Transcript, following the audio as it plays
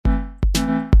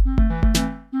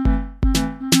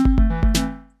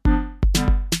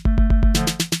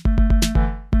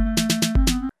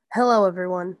Hello,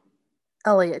 everyone.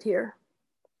 Elliot here.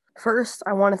 First,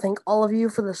 I want to thank all of you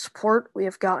for the support we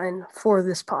have gotten for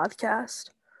this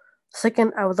podcast.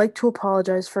 Second, I would like to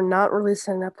apologize for not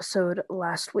releasing an episode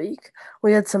last week.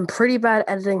 We had some pretty bad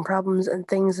editing problems and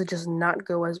things that just not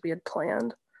go as we had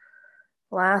planned.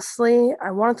 Lastly, I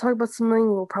want to talk about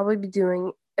something we'll probably be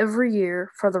doing every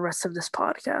year for the rest of this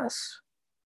podcast.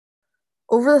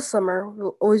 Over the summer,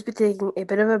 we'll always be taking a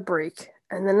bit of a break,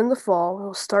 and then in the fall,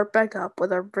 we'll start back up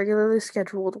with our regularly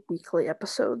scheduled weekly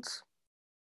episodes.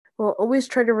 We'll always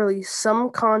try to release some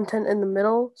content in the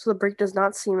middle so the break does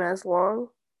not seem as long.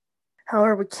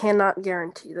 However, we cannot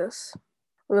guarantee this.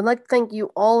 We would like to thank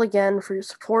you all again for your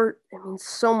support. It means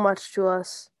so much to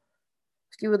us.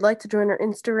 If you would like to join our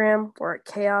Instagram, we're at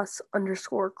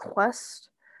chaos_quest.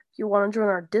 If you want to join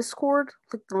our Discord,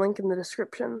 click the link in the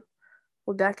description.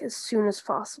 We'll be back as soon as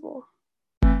possible.